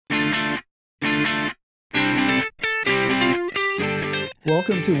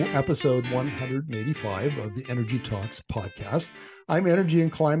Welcome to episode 185 of the Energy Talks podcast. I'm energy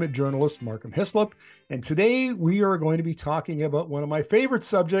and climate journalist Markham, and today we are going to be talking about one of my favorite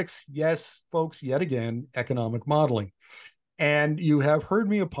subjects. Yes, folks, yet again, economic modeling. And you have heard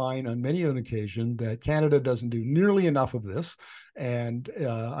me opine on many an occasion that Canada doesn't do nearly enough of this. And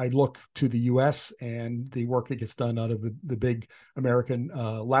I look to the US and the work that gets done out of the big American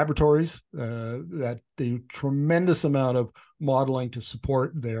laboratories that do tremendous amount of modeling to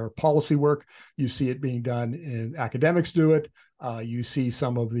support their policy work. You see it being done, and academics do it. You see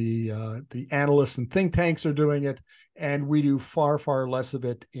some of the analysts and think tanks are doing it. And we do far, far less of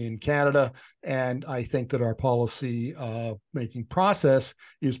it in Canada. And I think that our policy making process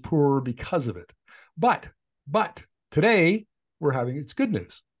is poorer because of it. But today it's good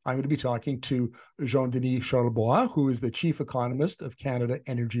news. I'm going to be talking to Jean-Denis Charlebois, who is the chief economist of Canada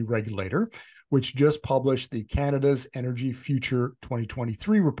Energy Regulator, which just published the Canada's Energy Future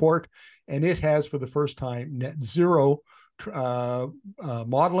 2023 report. And it has, for the first time, net zero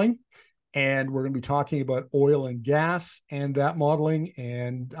modeling. And we're going to be talking about oil and gas and that modeling.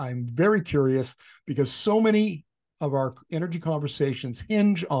 And I'm very curious because so many of our energy conversations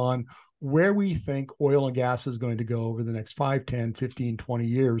hinge on where we think oil and gas is going to go over the next 5, 10, 15, 20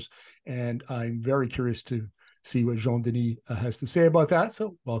 years. And I'm very curious to see what Jean-Denis has to say about that.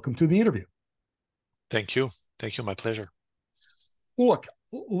 So welcome to the interview. Thank you. Thank you. My pleasure. Look,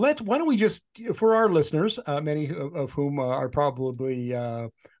 why don't we just, for our listeners, many of whom are probably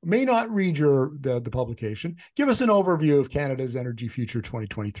may not read the publication, give us an overview of Canada's Energy Future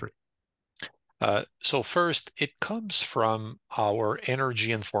 2023. So first, it comes from our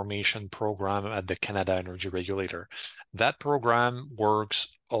energy information program at the Canada Energy Regulator. That program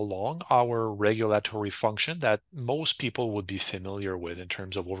works along our regulatory function that most people would be familiar with in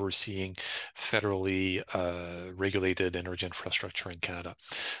terms of overseeing federally regulated energy infrastructure in Canada.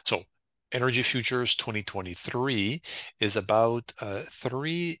 So Energy Futures 2023 is about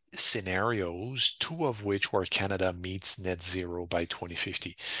 3 scenarios, 2 of which where Canada meets net zero by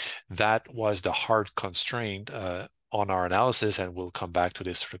 2050. That was the hard constraint on our analysis, and we'll come back to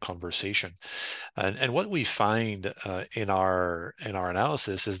this through the conversation. And what we find in our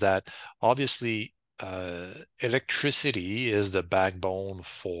analysis is that obviously electricity is the backbone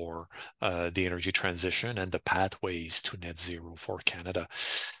for the energy transition and the pathways to net zero for Canada.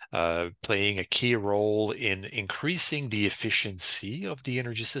 Playing a key role in increasing the efficiency of the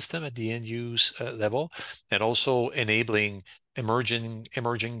energy system at the end use level, and also enabling emerging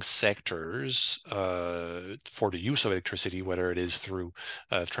sectors for the use of electricity, whether it is through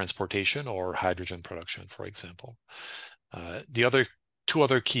transportation or hydrogen production, for example. The 2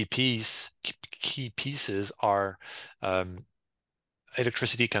 other key pieces are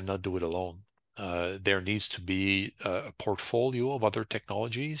electricity cannot do it alone. There needs to be a portfolio of other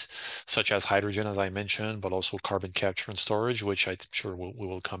technologies, such as hydrogen, as I mentioned, but also carbon capture and storage, which I'm sure we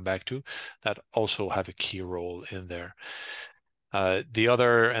will come back to, that also have a key role in there. The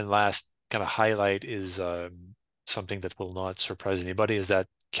other and last kind of highlight is something that will not surprise anybody, is that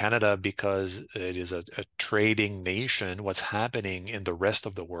Canada, because it is a trading nation, what's happening in the rest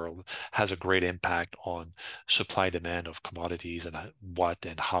of the world has a great impact on supply demand of commodities and what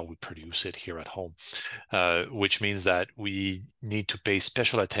and how we produce it here at home, which means that we need to pay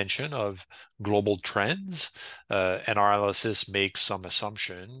special attention of global trends, and our analysis makes some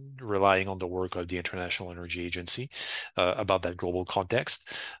assumption relying on the work of the International Energy Agency about that global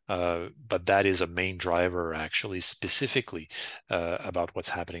context, but that is a main driver actually specifically about what's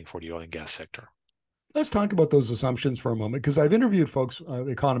happening for the oil and gas sector. Let's talk about those assumptions for a moment, because I've interviewed folks,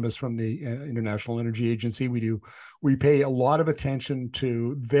 economists from the International Energy Agency. We pay a lot of attention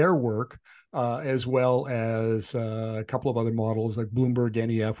to their work, as well as a couple of other models, like Bloomberg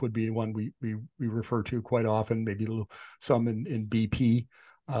NEF would be one we refer to quite often, maybe some in BP.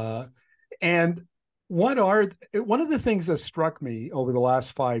 And one of the things that struck me over the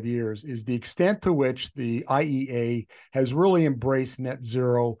last 5 years is the extent to which the IEA has really embraced net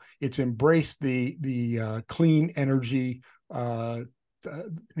zero. It's embraced the clean energy, the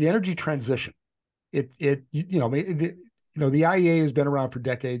energy transition. The IEA has been around for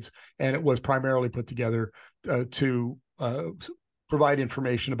decades, and it was primarily put together to provide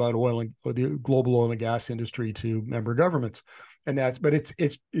information about the global oil and gas industry to member governments, but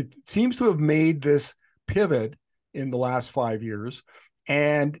it seems to have made this pivot in the last 5 years,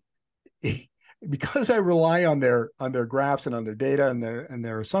 and because I rely on their graphs and on their data and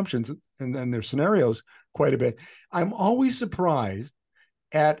their assumptions and their scenarios quite a bit, I'm always surprised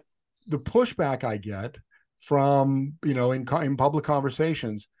at the pushback I get from in public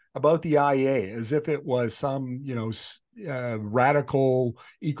conversations about the IEA as if it was some, radical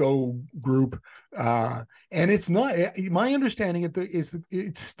eco group, and it's not. My understanding is that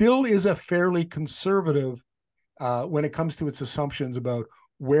it still is a fairly conservative when it comes to its assumptions about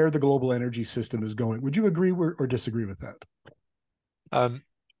where the global energy system is going. Would you agree or disagree with that? Um,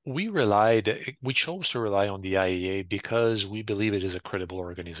 we chose to rely on the IEA because we believe it is a credible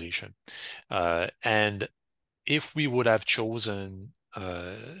organization. And if we would have chosen,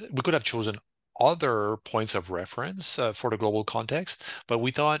 we could have chosen other points of reference for the global context, but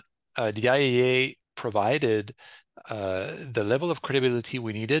we thought the IEA provided the level of credibility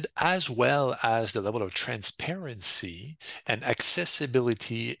we needed, as well as the level of transparency and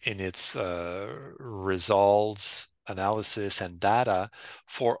accessibility in its results, analysis, and data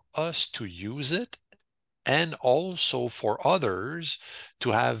for us to use it, and also for others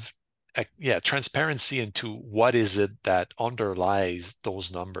to have transparency into what is it that underlies those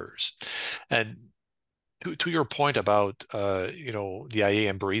numbers. And to your point about the IA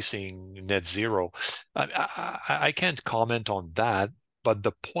embracing net zero, I can't comment on that. But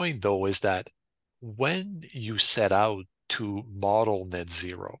the point, though, is that when you set out to model net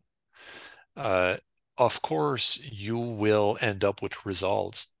zero, uh, of course, you will end up with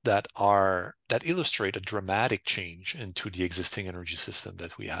results that illustrate a dramatic change into the existing energy system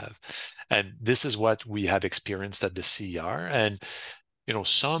that we have. And this is what we have experienced at the CER. And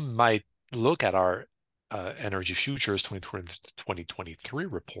some might look at our Energy Futures 2023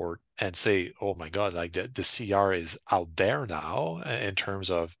 report and say, oh my God, like the CR is out there now in terms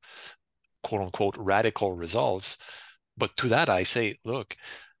of quote unquote radical results. But to that, I say, look,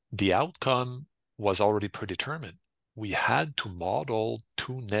 the outcome was already predetermined. We had to model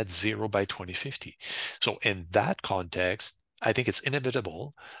to net zero by 2050. So in that context, I think it's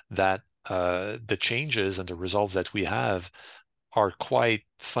inevitable that the changes and the results that we have are quite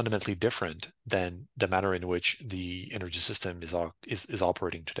fundamentally different than the manner in which the energy system is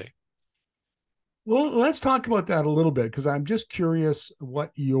operating today. Well, let's talk about that a little bit because I'm just curious what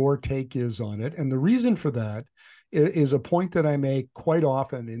your take is on it. And the reason for that is a point that I make quite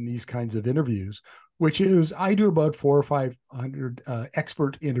often in these kinds of interviews, which is I do about 400 or 500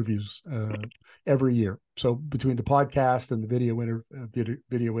 expert interviews every year. So between the podcast and the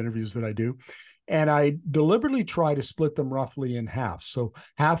video interviews that I do, and I deliberately try to split them roughly in half. So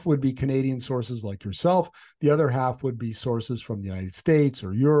half would be Canadian sources like yourself. The other half would be sources from the United States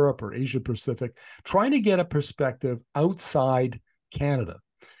or Europe or Asia Pacific, trying to get a perspective outside Canada.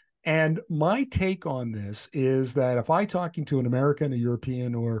 And my take on this is that if I'm talking to an American, a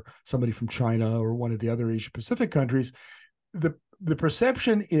European, or somebody from China or one of the other Asia Pacific countries, the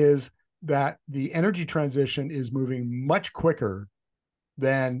perception is that the energy transition is moving much quicker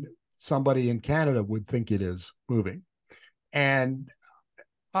than somebody in Canada would think it is moving. And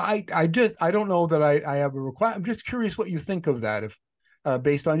I don't know that I have a request. I'm just curious what you think of that, if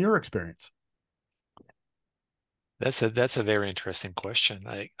based on your experience. That's a very interesting question.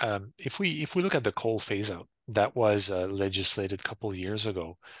 If we look at the coal phase out that was legislated a couple of years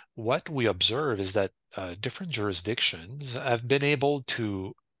ago, what we observe is that different jurisdictions have been able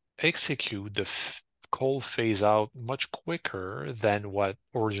to execute the coal phase out much quicker than what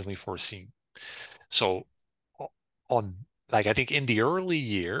originally foreseen. So on like I think in the early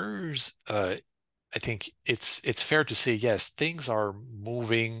years, I think it's fair to say yes, things are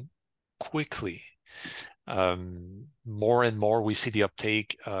moving quickly. More and more we see the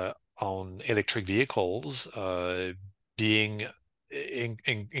uptake on electric vehicles being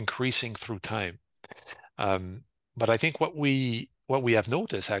increasing through time. But I think what we have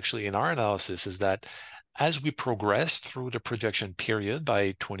noticed actually in our analysis is that as we progress through the projection period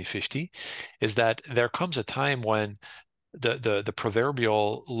by 2050, is that there comes a time when the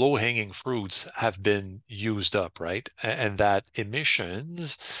proverbial low-hanging fruits have been used up, right? And that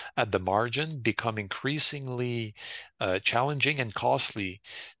emissions at the margin become increasingly challenging and costly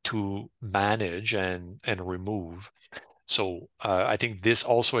to manage and remove. So I think this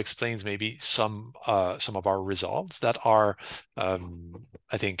also explains maybe some of our results that are,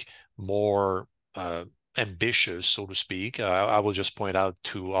 I think, more ambitious, so to speak. I will just point out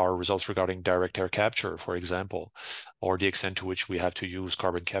to our results regarding direct air capture, for example, or the extent to which we have to use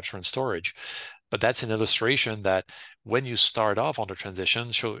carbon capture and storage. But that's an illustration that when you start off on the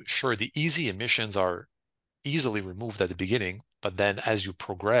transition, sure, the easy emissions are easily removed at the beginning, but then as you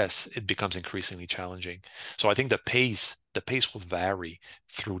progress, it becomes increasingly challenging. So I think the pace will vary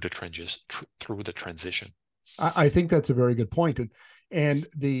through the transition. I think that's a very good point. And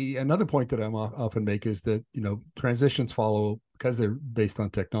another point that I'm often make is that transitions follow, because they're based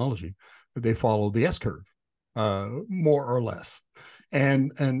on technology, they follow the S curve, more or less.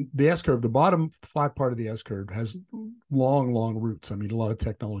 And the S curve, the bottom flat part of the S curve has long roots. I mean, a lot of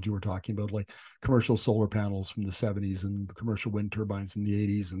technology we're talking about, like commercial solar panels from the 70s and commercial wind turbines in the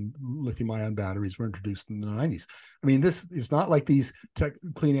 80s, and lithium ion batteries were introduced in the 90s. I mean, this is not like these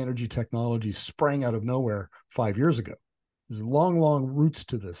clean energy technologies sprang out of nowhere 5 years ago. There's long roots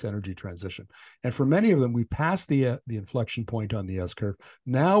to this energy transition. And for many of them, we passed the inflection point on the S curve.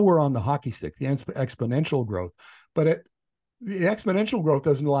 Now we're on the hockey stick, the exponential growth. But the exponential growth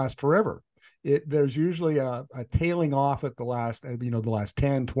doesn't last forever. There's usually a tailing off at the last 10,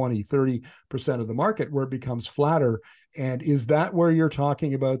 20, 30% of the market where it becomes flatter. And is that where you're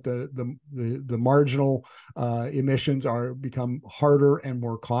talking about the marginal emissions become harder and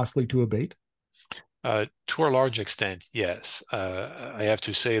more costly to abate? To a large extent, yes. I have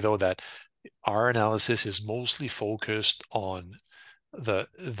to say, though, that our analysis is mostly focused on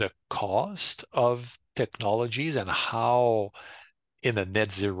the cost of technologies and how, in a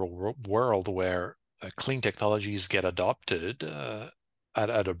net zero world where clean technologies get adopted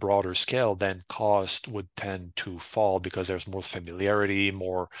at a broader scale, then cost would tend to fall because there's more familiarity,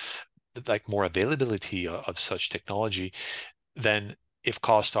 more availability of such technology. Then if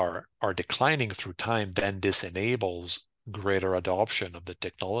costs are declining through time, then this enables greater adoption of the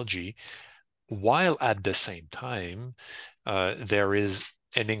technology, while at the same time, there is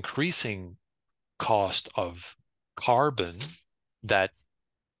an increasing cost of carbon that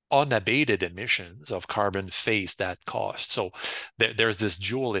unabated emissions of carbon face that cost. So there's this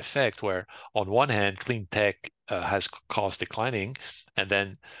dual effect where, on one hand, clean tech has cost declining, and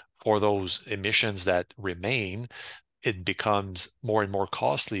then for those emissions that remain, it becomes more and more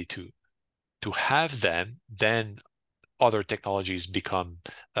costly to have them. Then other technologies become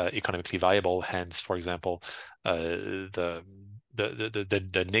economically viable. Hence, for example, the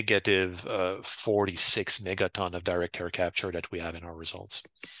negative 46 megaton of direct air capture that we have in our results.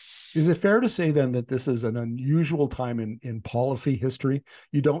 Is it fair to say then that this is an unusual time in policy history?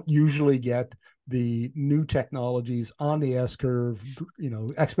 You don't usually get the new technologies on the S curve,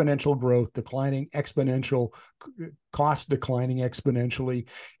 exponential growth declining, exponential cost declining exponentially,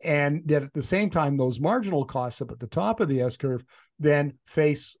 and yet at the same time, those marginal costs up at the top of the S curve then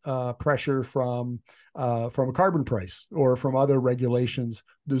face pressure from a carbon price or from other regulations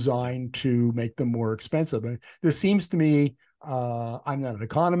designed to make them more expensive. And this seems to me, I'm not an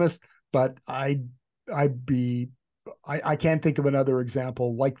economist, but I can't think of another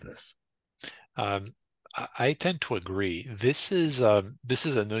example like this. I tend to agree. This is an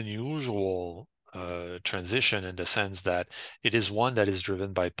unusual transition in the sense that it is one that is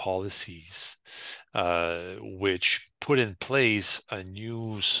driven by policies, which put in place a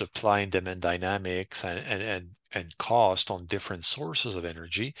new supply and demand dynamics and cost on different sources of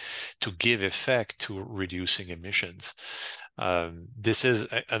energy to give effect to reducing emissions. This is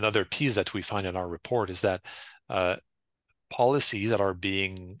another piece that we find in our report, is that policies that are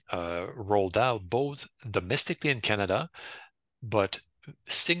being rolled out both domestically in Canada, but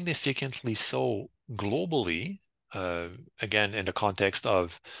significantly so globally, again, in the context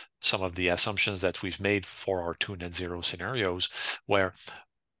of some of the assumptions that we've made for our 2 net zero scenarios, where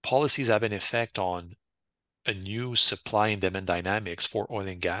policies have an effect on a new supply and demand dynamics for oil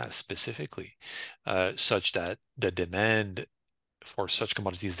and gas specifically, such that the demand for such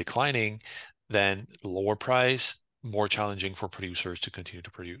commodities declining, then lower price, more challenging for producers to continue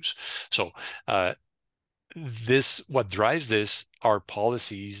to produce. So what drives this are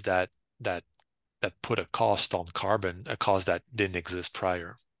policies that put a cost on carbon, a cost that didn't exist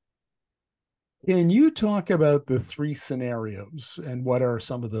prior. Can you talk about the three scenarios and what are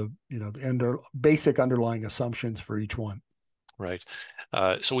some of the basic underlying assumptions for each one? Right.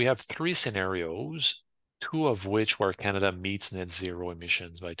 So we have three scenarios, two of which where Canada meets net zero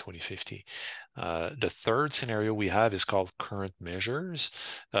emissions by 2050. The third scenario we have is called current measures,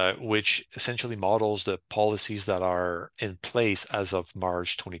 which essentially models the policies that are in place as of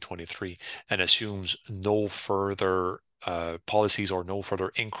March 2023 and assumes no further policies or no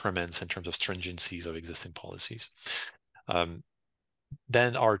further increments in terms of stringencies of existing policies.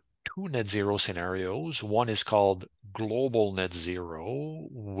 Then our two net zero scenarios. One is called global net zero,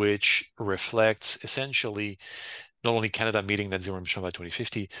 which reflects essentially not only Canada meeting net zero emission by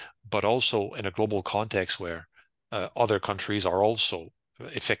 2050, but also in a global context where other countries are also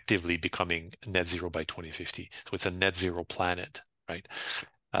effectively becoming net zero by 2050. So it's a net zero planet, right?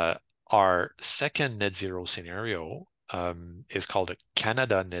 Our second net zero scenario is called a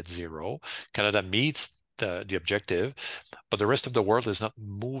Canada net zero. Canada meets the objective, but the rest of the world is not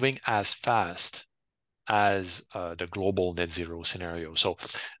moving as fast as the global net zero scenario. So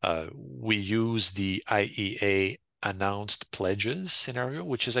we use the IEA announced pledges scenario,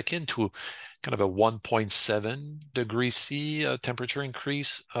 which is akin to kind of a 1.7 degrees C temperature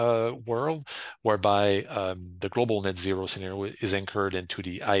increase world, whereby the global net zero scenario is anchored into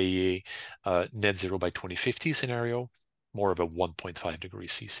the IEA net zero by 2050 scenario, more of a 1.5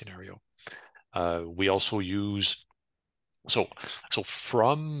 degrees C scenario. We also use so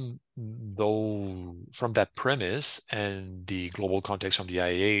from that premise and the global context from the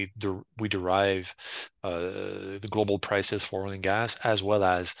IEA, we derive the global prices for oil and gas as well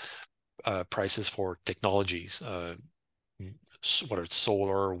as prices for technologies, whether it's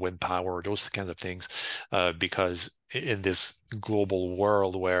solar, wind power, those kinds of things, because in this global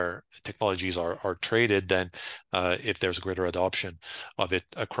world where technologies are traded, then if there's greater adoption of it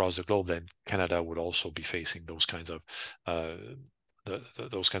across the globe, then Canada would also be facing those kinds of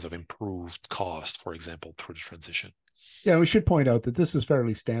improved costs, for example, through the transition. Yeah, we should point out that this is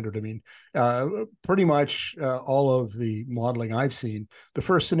fairly standard. I mean, pretty much all of the modeling I've seen, the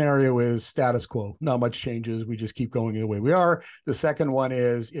first scenario is status quo. Not much changes. We just keep going the way we are. The second one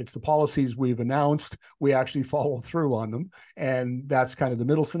is it's the policies we've announced. We actually follow through on them. And that's kind of the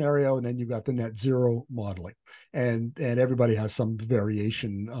middle scenario. And then you've got the net zero modeling. And everybody has some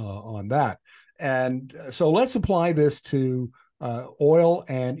variation on that. And so let's apply this to oil.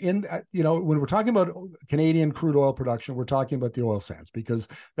 And when we're talking about Canadian crude oil production, we're talking about the oil sands because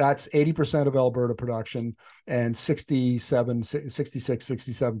that's 80% of Alberta production and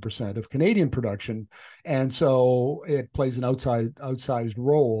 67% of Canadian production. And so it plays an outsized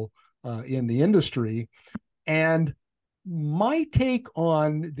role in the industry. And my take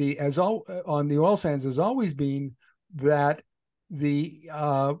on the oil sands has always been that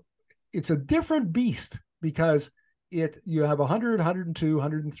it's a different beast because you have 100, 102,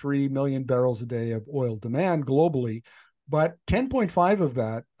 103 million barrels a day of oil demand globally, but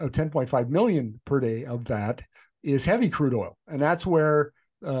 10.5 million per day of that is heavy crude oil, and that's where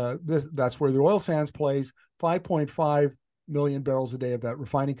the oil sands plays. 5.5 million barrels a day of that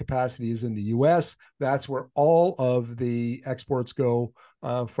refining capacity is in the U.S. That's where all of the exports go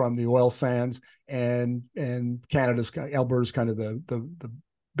from the oil sands, and Alberta's kind of the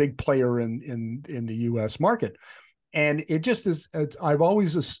big player in the U.S. market. And it just is, I've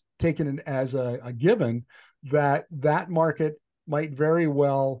always taken it as a given that market might very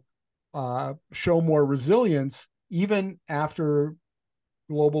well show more resilience even after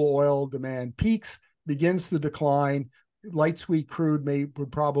global oil demand peaks, begins to decline. Light sweet crude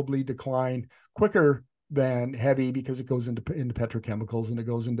would probably decline quicker than heavy because it goes into petrochemicals and it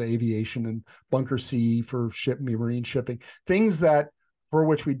goes into aviation and bunker C for marine shipping, things for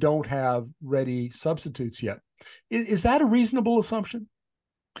which we don't have ready substitutes yet. Is that a reasonable assumption?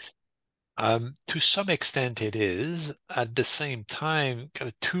 To some extent, it is. At the same time, kind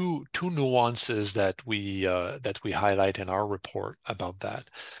of two nuances that we highlight in our report about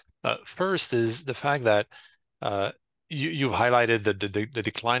that. First is the fact that you've highlighted the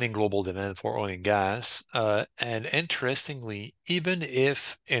declining global demand for oil and gas, and interestingly, even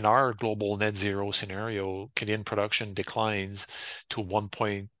if in our global net zero scenario, Canadian production declines to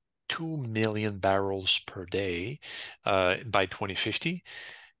 1.2 million barrels per day by 2050.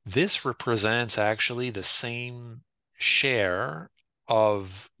 This represents actually the same share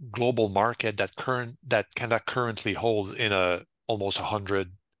of global market that Canada currently holds in a almost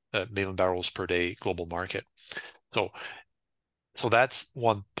 100 million barrels per day global market. So that's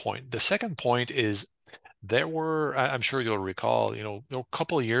one point. The second point is I'm sure you'll recall, a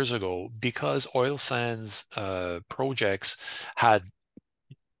couple of years ago, because oil sands projects had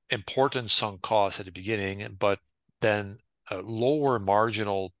important sunk costs at the beginning, but then lower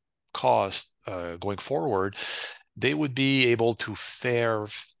marginal cost going forward, they would be able to fare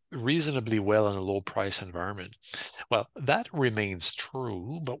reasonably well in a low price environment. Well, that remains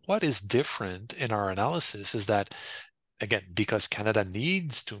true, but what is different in our analysis is that, again, because Canada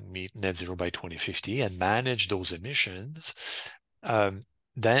needs to meet net zero by 2050 and manage those emissions,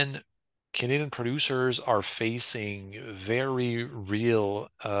 then Canadian producers are facing very real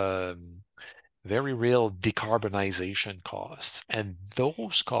decarbonization costs. And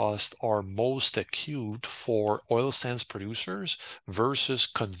those costs are most acute for oil sands producers versus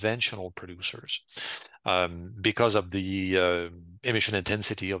conventional producers because of the emission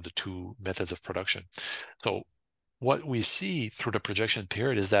intensity of the two methods of production. So what we see through the projection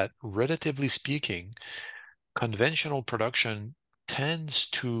period is that, relatively speaking, conventional production tends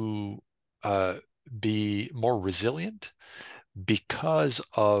to be more resilient because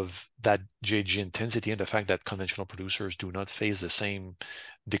of that GHG intensity and the fact that conventional producers do not face the same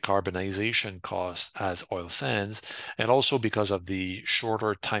decarbonization costs as oil sands, and also because of the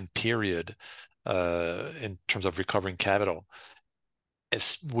shorter time period in terms of recovering capital,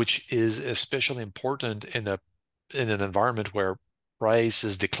 which is especially important in an environment where price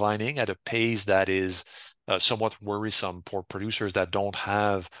is declining at a pace that is somewhat worrisome for producers that don't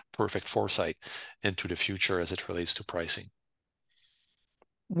have perfect foresight into the future as it relates to pricing.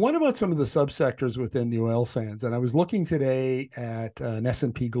 What about some of the subsectors within the oil sands? And I was looking today at an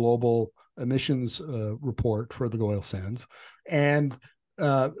S&P Global emissions report for the oil sands, and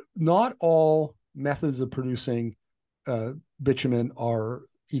not all methods of producing bitumen are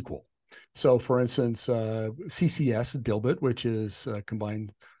equal. So, for instance, CCS, dilbit, which is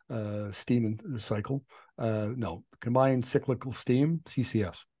combined steam and cycle, combined cyclical steam,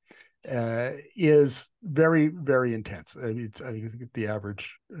 CCS, is very, very intense. I think the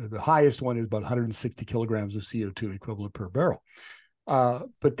average, the highest one is about 160 kilograms of CO2 equivalent per barrel.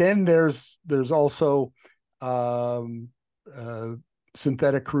 But then there's also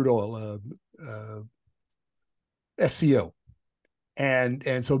synthetic crude oil, SCO,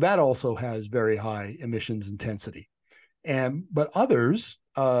 and so that also has very high emissions intensity. But others,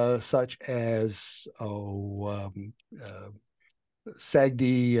 such as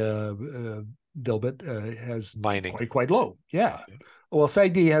SAGD dilbit has Mining. quite low. Yeah. Well,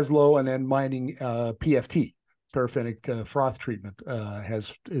 SAGD has low, and then mining PFT, paraffinic froth treatment,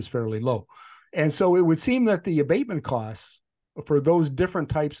 is fairly low. And so it would seem that the abatement costs for those different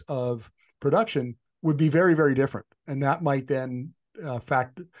types of production would be very, very different. And that might then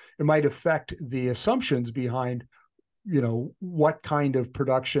it might affect the assumptions behind, what kind of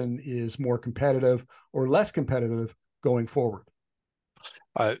production is more competitive or less competitive going forward.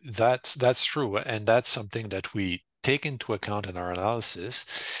 That's true, and that's something that we take into account in our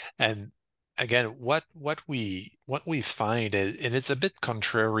analysis. And again, what we find is, and it's a bit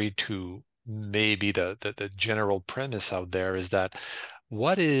contrary to maybe the general premise out there, is that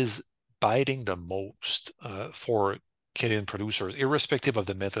what is biting the most for Canadian producers, irrespective of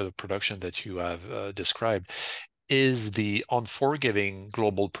the method of production that you have described, is the unforgiving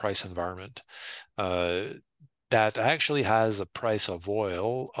global price environment. That actually has a price of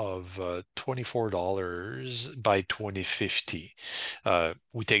oil of $24 by 2050.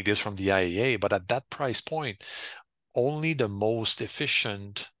 We take this from the IEA, but at that price point, only the most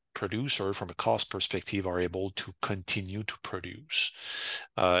efficient producer from a cost perspective are able to continue to produce.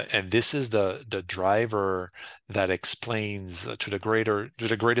 And this is the driver that explains to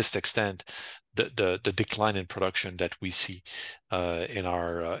the greatest extent the decline in production that we see in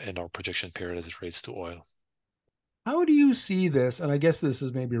our projection period as it relates to oil. How do you see this? And I guess this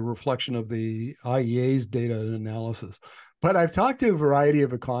is maybe a reflection of the IEA's data and analysis. But I've talked to a variety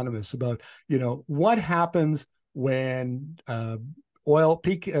of economists about, what happens when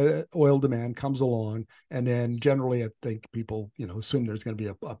peak oil demand comes along, and then generally I think people, assume there's going to be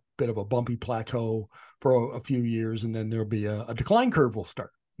a bit of a bumpy plateau for a few years, and then there'll be a decline curve will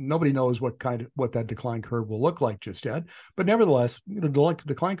start. Nobody knows what that decline curve will look like just yet, but nevertheless,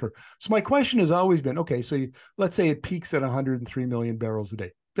 decline curve. So my question has always been, okay, so let's say it peaks at 103 million barrels a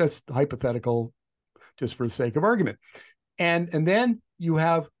day. That's hypothetical, just for the sake of argument. And then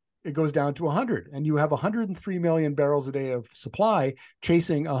it goes down to 100, and you have 103 million barrels a day of supply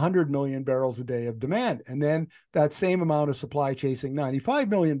chasing 100 million barrels a day of demand, and then that same amount of supply chasing 95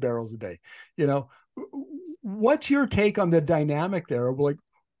 million barrels a day. What's your take on the dynamic there? Like,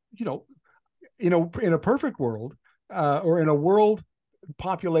 in a perfect world, or in a world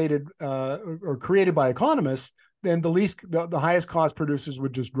populated or created by economists, then the highest cost producers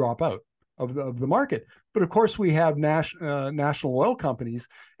would just drop out of the market. But of course, we have national oil companies,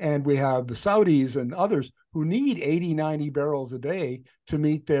 and we have the Saudis and others who need 80, 90 barrels a day to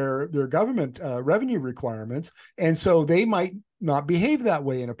meet their government revenue requirements. And so they might not behave that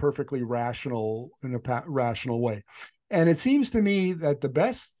way in a perfectly rational way. And it seems to me that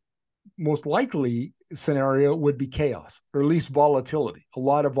the most likely scenario would be chaos, or at least volatility, a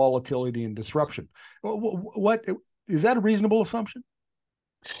lot of volatility and disruption. What is that a reasonable assumption?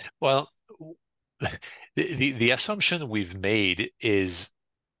 Well, the assumption we've made is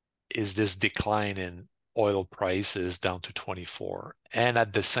this decline in oil prices down to 24. And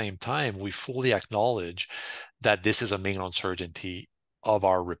at the same time, we fully acknowledge that this is a main uncertainty of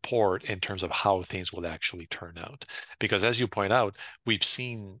our report in terms of how things will actually turn out. Because as you point out, we've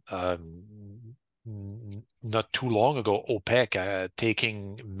seen not too long ago OPEC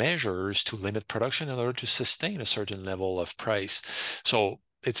taking measures to limit production in order to sustain a certain level of price. So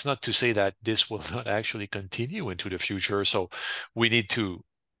it's not to say that this will not actually continue into the future. So we need to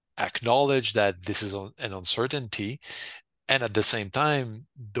acknowledge that this is an uncertainty. And at the same time,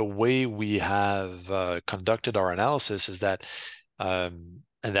 the way we have conducted our analysis is that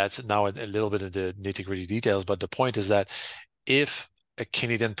and that's now a little bit of the nitty-gritty details, but the point is that if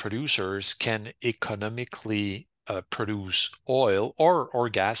Canadian producers can economically produce oil or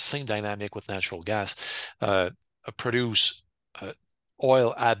gas, same dynamic with natural gas, produce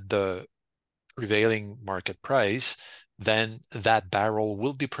oil at the prevailing market price, then that barrel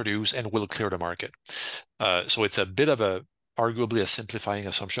will be produced and will clear the market. So it's a bit of arguably a simplifying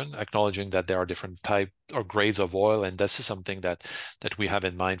assumption, acknowledging that there are different type or grades of oil, and this is something that we have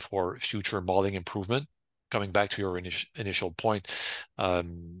in mind for future modeling improvement. Coming back to your initial point,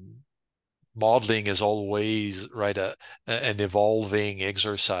 modeling is always an evolving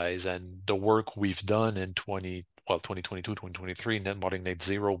exercise, and the work we've done in 2022, 2023, net modeling net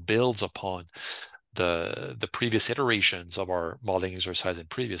zero builds upon the previous iterations of our modeling exercise and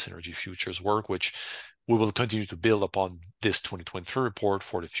previous energy futures work, which we will continue to build upon this 2023 report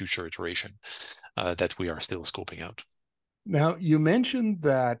for the future iteration that we are still scoping out. Now, you mentioned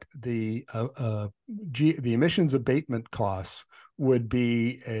that the emissions abatement costs would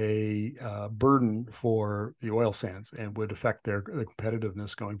be a burden for the oil sands and would affect their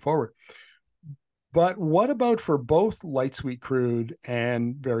competitiveness going forward. But what about for both light sweet crude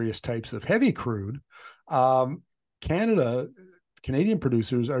and various types of heavy crude? Canadian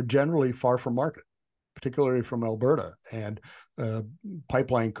producers are generally far from market, particularly from Alberta, and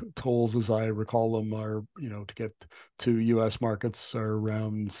pipeline tolls, as I recall them, are, to get to U.S. markets are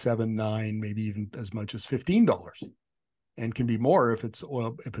around $7, $9, maybe even as much as $15, and can be more if it's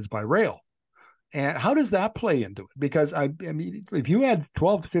by rail. And how does that play into it? Because I mean, if you had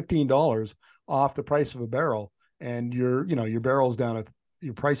 $12 to $15 off the price of a barrel, and your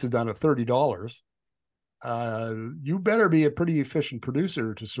price is down at $30, you better be a pretty efficient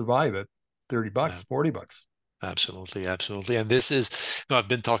producer to survive it. $30, $40. Absolutely, absolutely. And this is, I've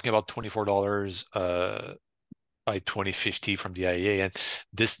been talking about $24 by 2050 from the IEA, and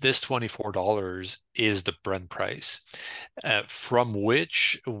this $24 is the Brent price, from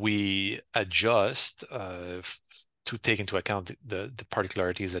which we adjust to take into account the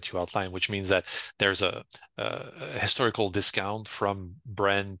particularities that you outlined, which means that there's a historical discount from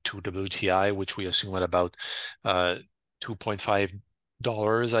Brent to WTI, which we assume at about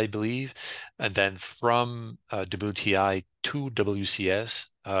 $2.5, I believe, and then from WTI to WCS,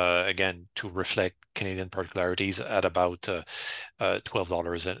 again to reflect Canadian particularities, at about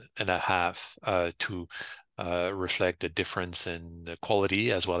 $12.50 to reflect the difference in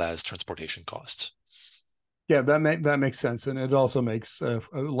quality as well as transportation costs. Yeah, that makes sense, and it also makes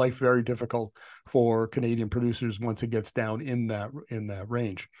life very difficult for Canadian producers once it gets down in that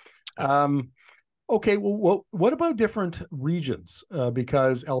range. Okay, well, what about different regions?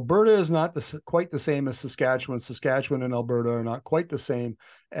 Because Alberta is not quite the same as Saskatchewan. Saskatchewan and Alberta are not quite the same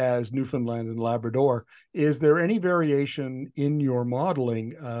as Newfoundland and Labrador. Is there any variation in your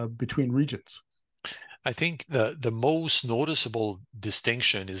modeling between regions? I think the most noticeable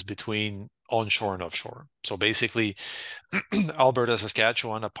distinction is between onshore and offshore. So basically, Alberta,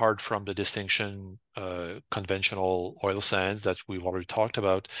 Saskatchewan, apart from the distinction conventional oil sands that we've already talked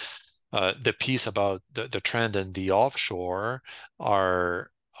about, the piece about the trend in the offshore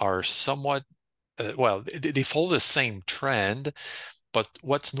are somewhat they follow the same trend, but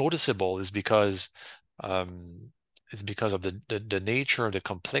what's noticeable is because it's because of the nature of the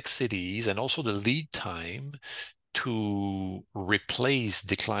complexities and also the lead time to replace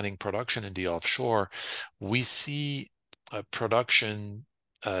declining production in the offshore. We see production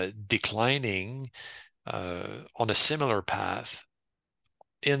declining on a similar path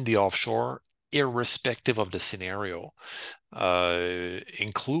in the offshore, irrespective of the scenario,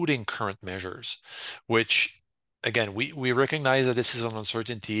 including current measures, which again, we recognize that this is an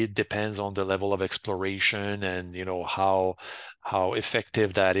uncertainty. It depends on the level of exploration and how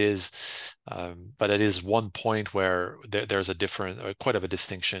effective that is. But it is one point where there's a quite of a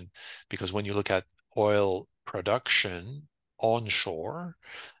distinction, because when you look at oil production onshore,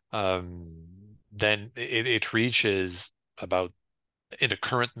 then it reaches about, in a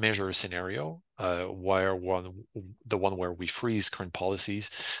current measure scenario, the one where we freeze current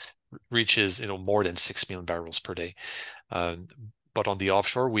policies, reaches more than 6 million barrels per day. But on the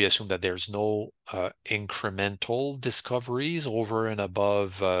offshore, we assume that there's no incremental discoveries over and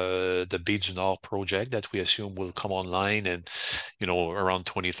above the Baie du Nord project that we assume will come online and around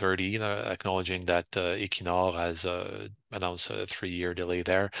 2030, acknowledging that Equinor has announced a 3-year delay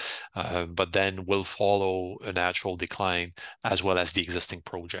there, but then will follow a natural decline as well as the existing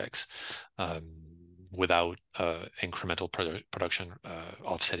projects, without incremental production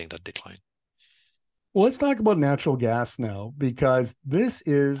offsetting that decline. Well, let's talk about natural gas now, because this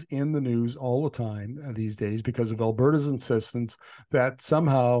is in the news all the time these days because of Alberta's insistence that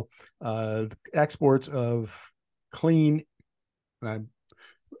somehow exports of clean, and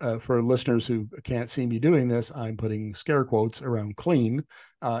for listeners who can't see me doing this, I'm putting scare quotes around clean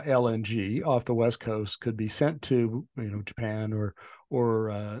LNG off the west coast could be sent to Japan or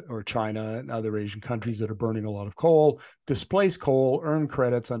China and other Asian countries that are burning a lot of coal, displace coal, earn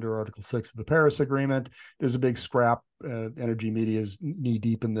credits under Article 6 of the Paris Agreement. There's a big scrap. Energy media is knee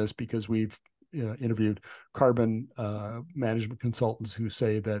deep in this because we've interviewed carbon management consultants who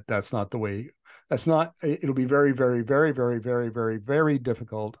say that that's not the way. That's not. It'll be very, very, very, very, very, very, very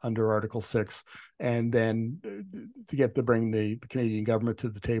difficult under Article 6, and then to bring the Canadian government to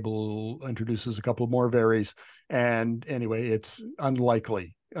the table introduces a couple more varies. And anyway, it's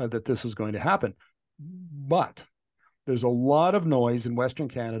unlikely that this is going to happen. But there's a lot of noise in Western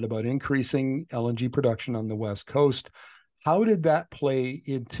Canada about increasing LNG production on the West Coast. How did that play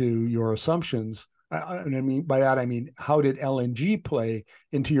into your assumptions? And I mean by that, I mean, how did LNG play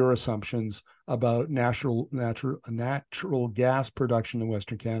into your assumptions about natural gas production in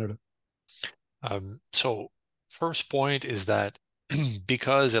Western Canada? So first point is that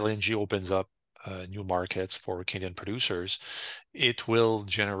because LNG opens up new markets for Canadian producers, it will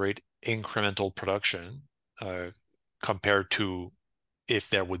generate incremental production compared to if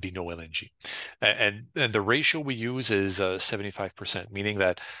there would be no LNG. And the ratio we use is 75%, meaning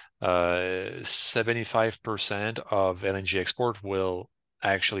that 75% of LNG export will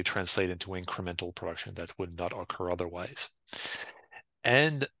actually translate into incremental production that would not occur otherwise.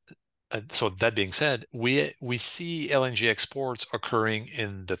 And so that being said, we see LNG exports occurring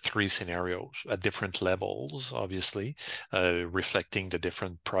in the three scenarios at different levels, obviously, reflecting the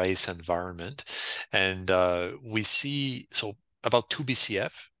different price environment. And we see about 2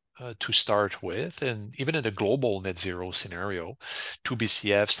 BCF to start with, and even in the global net zero scenario, 2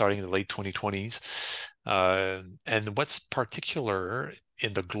 BCF starting in the late 2020s. And what's particular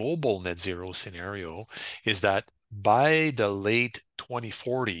in the global net zero scenario is that by the late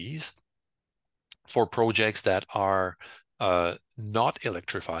 2040s, for projects that are not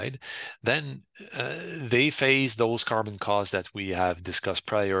electrified, then they face those carbon costs that we have discussed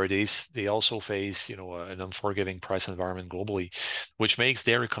prior. They also face, an unforgiving price environment globally, which makes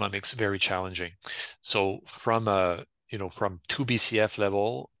their economics very challenging. So from 2 BCF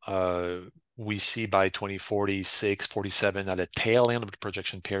level, we see by 2046, 47 at a tail end of the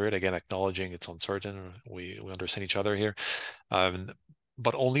projection period, again, acknowledging it's uncertain. We understand each other here.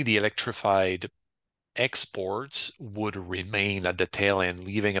 But only the electrified exports would remain at the tail end,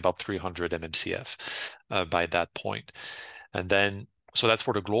 leaving about 300 MMCF by that point. And then, so that's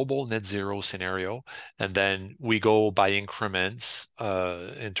for the global net zero scenario. And then we go by increments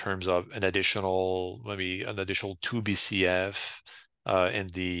in terms of maybe an additional 2 BCF in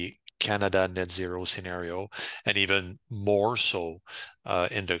the Canada net zero scenario, and even more so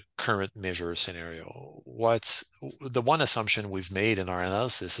in the current measure scenario. What's the one assumption we've made in our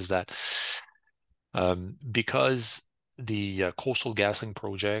analysis is that because the Coastal GasLink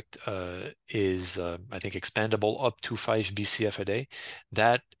project is, I think, expandable up to 5 BCF a day,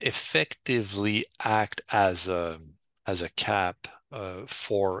 that effectively act as a cap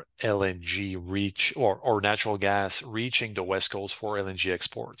for LNG reach or natural gas reaching the West Coast for LNG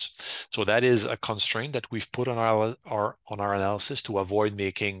exports. So that is a constraint that we've put on our analysis to avoid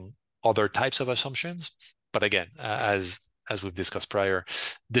making other types of assumptions. But again, as we've discussed prior,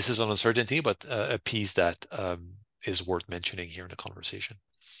 this is an uncertainty, but a piece that is worth mentioning here in the conversation.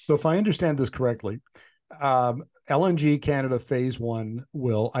 So if I understand this correctly, LNG Canada Phase 1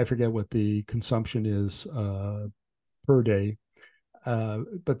 I forget what the consumption is per day,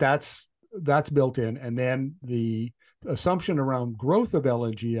 but that's built in. And then the assumption around growth of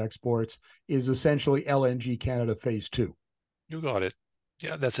LNG exports is essentially LNG Canada Phase 2. You got it.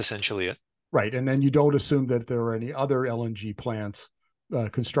 Yeah, that's essentially it. Right. And then you don't assume that there are any other LNG plants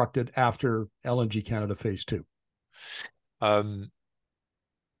constructed after LNG Canada Phase 2.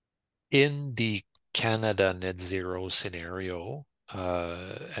 In the Canada net zero scenario,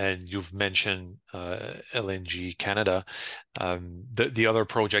 and you've mentioned LNG Canada, the other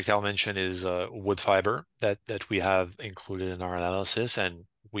project I'll mention is wood fiber that we have included in our analysis, and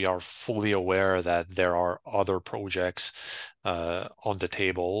we are fully aware that there are other projects on the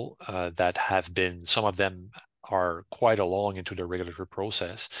table that have been, some of them are quite along into the regulatory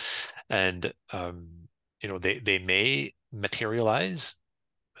process, and they may materialize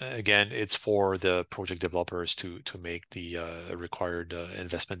again, it's for the project developers to make the required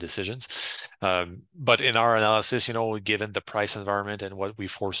investment decisions. But in our analysis, given the price environment and what we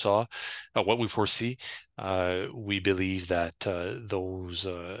foresee, we believe that those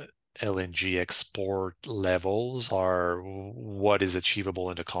LNG export levels are what is achievable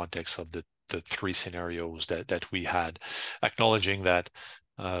in the context of the three scenarios that we had, acknowledging that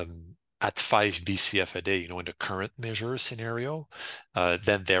at 5 BCF a day, in the current measure scenario,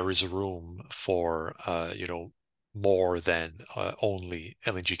 then there is room for, more than only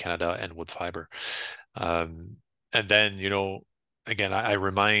LNG Canada and wood fiber. And then, again, I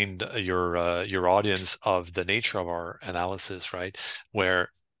remind your audience of the nature of our analysis, right? Where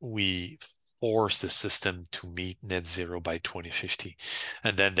we force the system to meet net zero by 2050.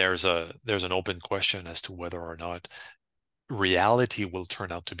 And then there's an open question as to whether or not reality will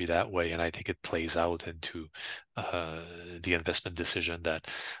turn out to be that way. And I think it plays out into the investment decision that,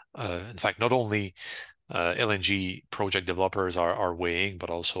 in fact, not only LNG project developers are weighing, but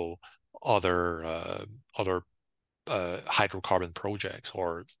also other hydrocarbon projects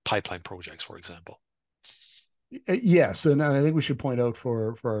or pipeline projects, for example. Yes, and I think we should point out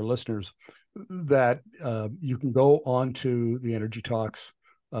for our listeners that you can go on to the Energy Talks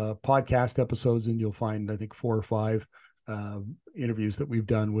podcast episodes, and you'll find, I think, 4 or 5 interviews that we've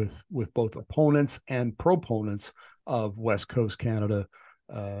done with both opponents and proponents of West Coast Canada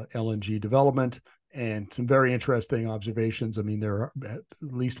LNG development, and some very interesting observations. I mean, there are at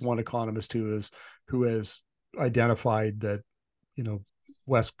least one economist who has identified that,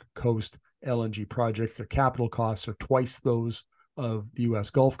 West Coast LNG projects, their capital costs are twice those of the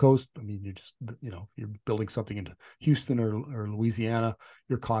U.S. Gulf Coast. I mean, you're building something into Houston or Louisiana,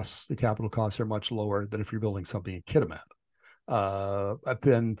 the capital costs are much lower than if you're building something in Kitimat. But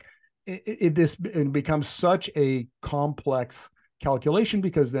then it becomes such a complex calculation,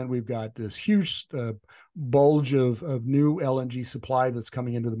 because then we've got this huge bulge of new LNG supply that's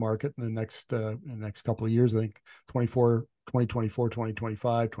coming into the market in the next couple of years. I think 2024,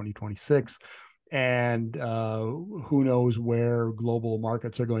 2025, 2026. And who knows where global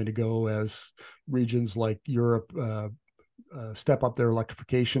markets are going to go as regions like Europe step up their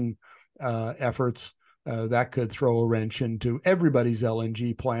electrification efforts. That could throw a wrench into everybody's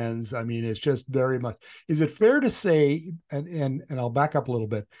LNG plans. I mean, it's just very much. Is it fair to say, and I'll back up a little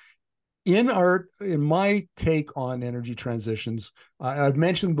bit, in my take on energy transitions, I've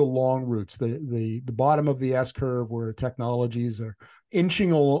mentioned the long routes, the bottom of the S curve, where technologies are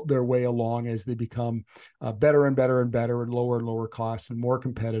inching their way along as they become better and better and better, and lower costs and more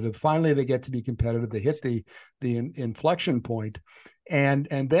competitive. Finally, they get to be competitive. They hit the inflection point. And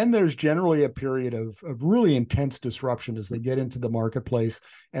then there's generally a period of really intense disruption as they get into the marketplace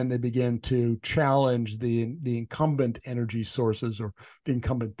and they begin to challenge the incumbent energy sources or the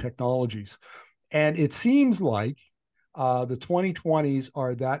incumbent technologies. And it seems like the 2020s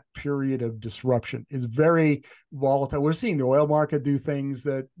are that period of disruption. Is very volatile. We're seeing the oil market do things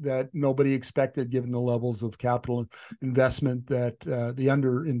that nobody expected, given the levels of capital investment, that the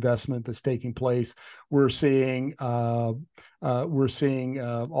underinvestment that's taking place. We're seeing all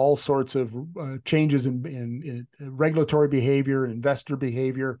sorts of changes in regulatory behavior and investor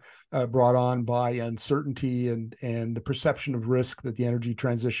behavior brought on by uncertainty and the perception of risk that the energy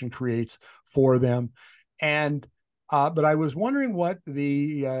transition creates for them. But I was wondering what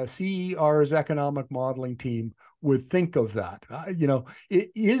the CER's economic modeling team would think of that.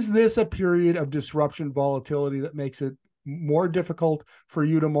 Is this a period of disruption, volatility that makes it more difficult for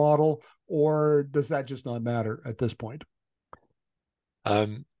you to model, or does that just not matter at this point?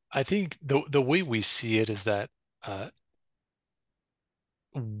 I think the way we see it is that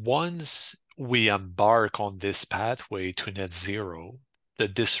once we embark on this pathway to net zero, the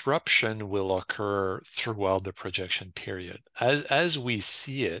disruption will occur throughout the projection period. As we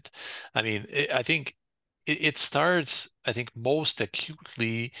see it, I mean, I think it starts, I think, most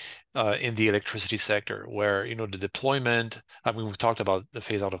acutely in the electricity sector, where, the deployment, I mean, we've talked about the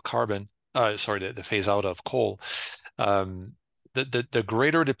phase out of the phase out of coal. The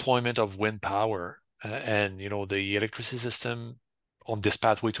greater deployment of wind power and, the electricity system on this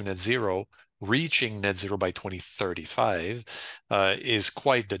pathway to net zero, reaching net zero by 2035 is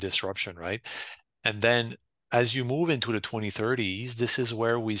quite the disruption, right? And then as you move into the 2030s, this is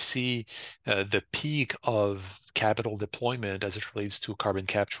where we see the peak of capital deployment as it relates to carbon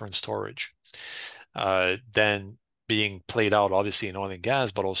capture and storage. Then being played out, obviously, in oil and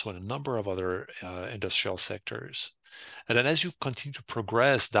gas, but also in a number of other industrial sectors. And then as you continue to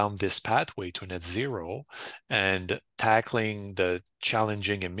progress down this pathway to net zero and tackling the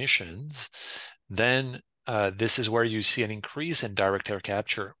challenging emissions, then this is where you see an increase in direct air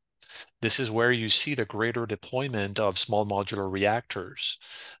capture. This is where you see the greater deployment of small modular reactors.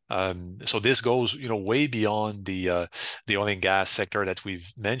 So this goes, way beyond the oil and gas sector that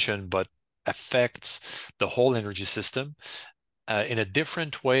we've mentioned, but affects the whole energy system in a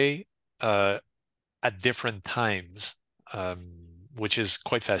different way at different times, which is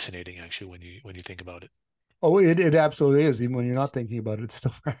quite fascinating, actually, when you think about it. Oh, it absolutely is. Even when you're not thinking about it,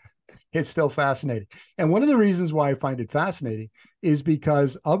 it's still fascinating. And one of the reasons why I find it fascinating is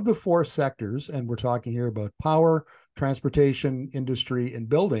because of the four sectors, and we're talking here about power, transportation, industry, and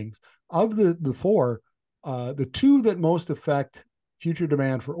buildings. Of the four, the two that most affect future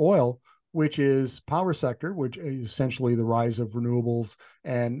demand for oil, which is power sector, which is essentially the rise of renewables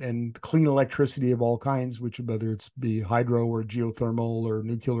and clean electricity of all kinds, which whether it's be hydro or geothermal or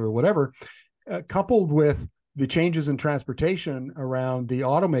nuclear or whatever, coupled with the changes in transportation around the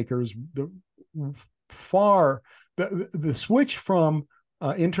automakers, the switch from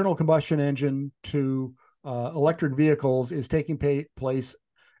internal combustion engine to electric vehicles is taking place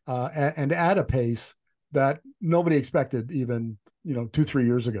and at a pace that nobody expected even 2-3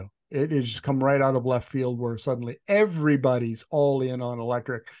 years ago. It has just come right out of left field where suddenly everybody's all in on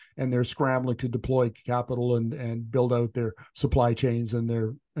electric and they're scrambling to deploy capital and build out their supply chains and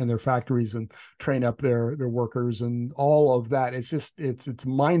their factories and train up their workers and all of that. It's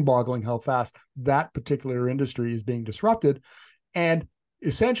mind-boggling how fast that particular industry is being disrupted. And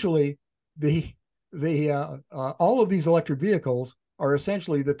essentially the all of these electric vehicles are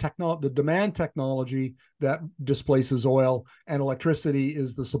essentially the demand technology that displaces oil, and electricity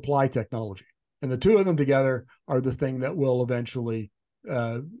is the supply technology. And the two of them together are the thing that will eventually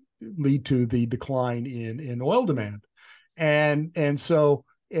lead to the decline in oil demand. And so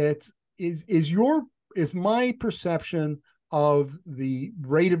is my perception of the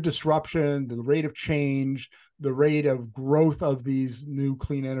rate of disruption, the rate of change, the rate of growth of these new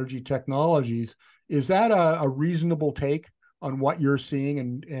clean energy technologies, is that a reasonable take on what you're seeing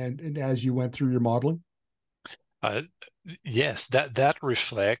and as you went through your modeling? Uh, yes, that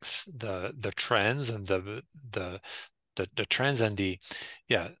reflects the trends and the trends and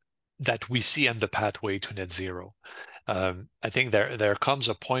that we see on the pathway to net zero. I think there comes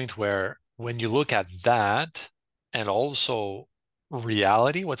a point where when you look at that and also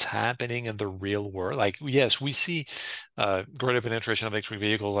reality, what's happening in the real world, like yes, we see greater penetration of electric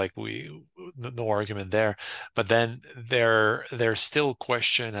vehicles, like no argument there, but then there's still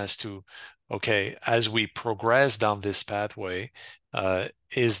question as to, okay, as we progress down this pathway,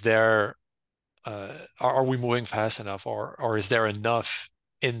 is there are we moving fast enough, or is there enough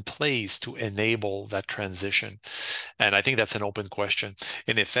in place to enable that transition? And I think that's an open question.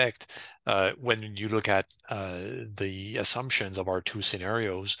 In effect, when you look at the assumptions of our two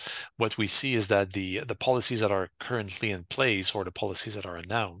scenarios, what we see is that the policies that are currently in place or the policies that are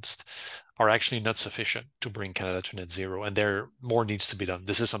announced are actually not sufficient to bring Canada to net zero, and there more needs to be done.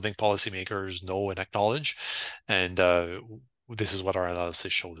 This is something policymakers know and acknowledge, and this is what our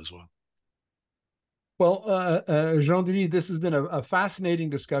analysis showed as well. Well, Jean-Denis, this has been a fascinating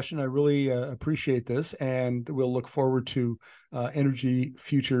discussion. I really appreciate this, and we'll look forward to Energy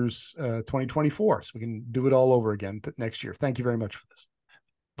Futures 2024, so we can do it all over again next year. Thank you very much for this.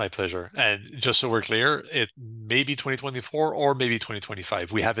 My pleasure. And just so we're clear, it may be 2024 or maybe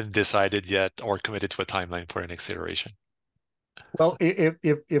 2025. We haven't decided yet or committed to a timeline for an acceleration. Well,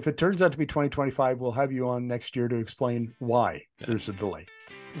 if it turns out to be 2025, we'll have you on next year to explain why there's a delay.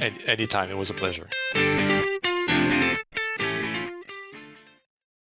 Anytime. It was a pleasure.